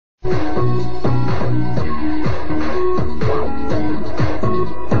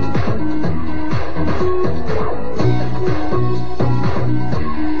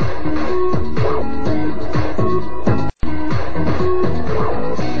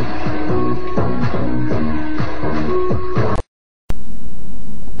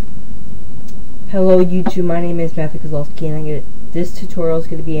Hello YouTube, my name is Kosloski, and this tutorial is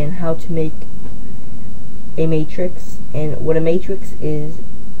going to be on how to make a matrix. And what a matrix is,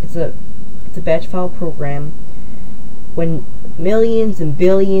 it's a batch file program. When millions and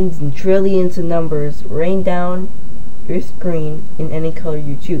billions and trillions of numbers rain down your screen in any color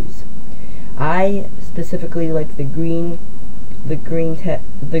you choose. I specifically like the green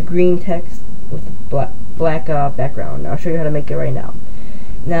text with the black background. I'll show you how to make it right now.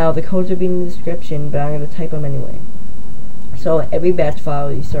 Now, the codes will be in the description, but I'm going to type them anyway. So, every batch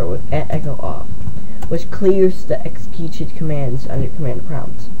file, you start with @echo off, which clears the executed commands on your command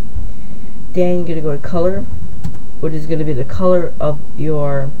prompt. Then you're going to go to color, which is going to be the color of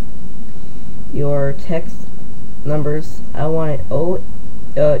your text numbers. I want it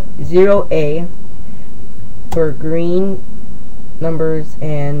 0A for green numbers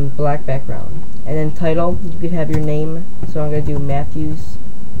and black background. And then title, you could have your name. So I'm going to do Matthew's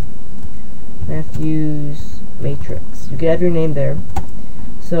matrix. You could have your name there.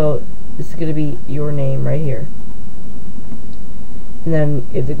 So this is going to be your name right here. And then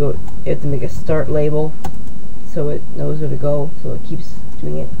you have to make a start label so it knows where to go, so it keeps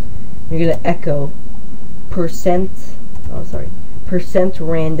doing it. You're going to echo percent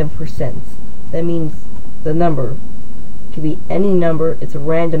random percent. That means the number could be any number. It's a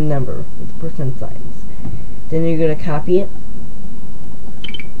random number with percent signs. Then you're going to copy it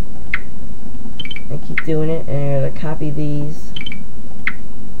and keep doing it, and you're going to copy these,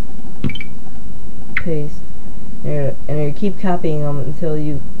 paste, and you're going to keep copying them until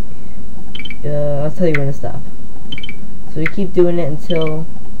you I'll tell you when to stop. So you keep doing it until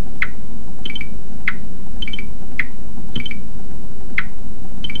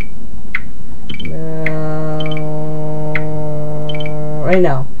right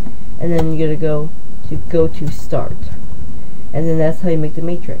now, and then you're gonna go to start, and then that's how you make the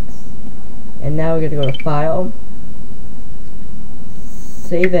matrix. And now we're gonna go to file,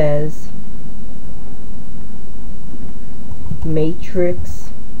 save as, matrix.bat.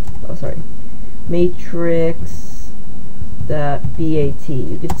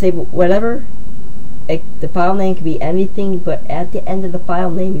 You could save whatever. The file name can be anything, but at the end of the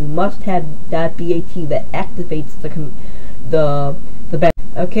file name you must have .bat that activates the batch.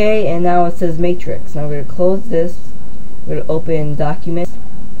 Okay, and now it says matrix. Now I'm going to close this. We're going to open documents,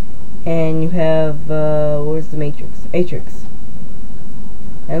 and you have where's the matrix? Matrix.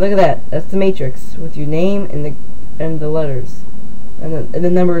 And look at that. That's the matrix with your name and the letters, and the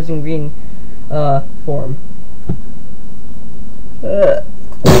numbers in green form.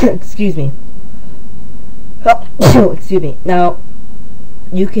 Excuse me. Excuse me. Now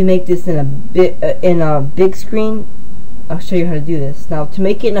you can make this in a big screen. I'll show you how to do this. Now, to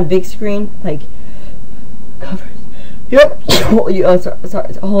make it in a big screen, like covers. Yep.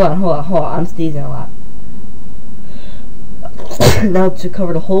 Sorry. Hold on. I'm sneezing a lot. Now, to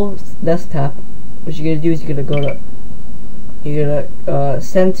cover the whole desktop, what you're gonna do is you're gonna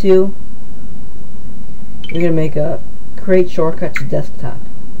send to. You're gonna make a create shortcut to desktop.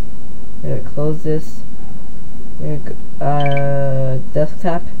 You're gonna close this. You're gonna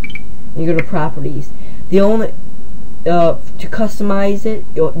desktop. And you go to properties. The only to customize it,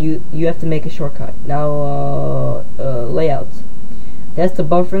 you have to make a shortcut. Now, layouts. That's the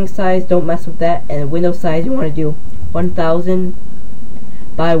buffering size. Don't mess with that. And the window size, you want to do 1000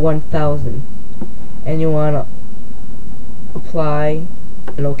 by 1000, and you want to apply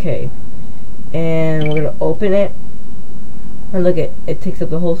and OK. And we're gonna open it, and look, it takes up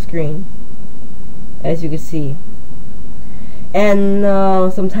the whole screen, as you can see. And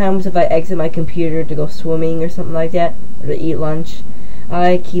sometimes if I exit my computer to go swimming or something like that, or to eat lunch,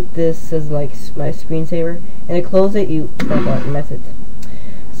 I keep this as like my screensaver, and to close it, you press that, and that's it.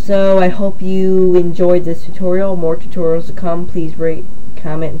 So I hope you enjoyed this tutorial. More tutorials to come. Please rate,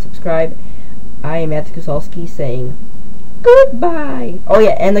 comment, and subscribe. I am Kosloski saying goodbye. Oh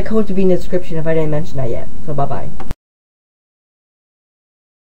yeah, and the codes will be in the description if I didn't mention that yet. So bye bye.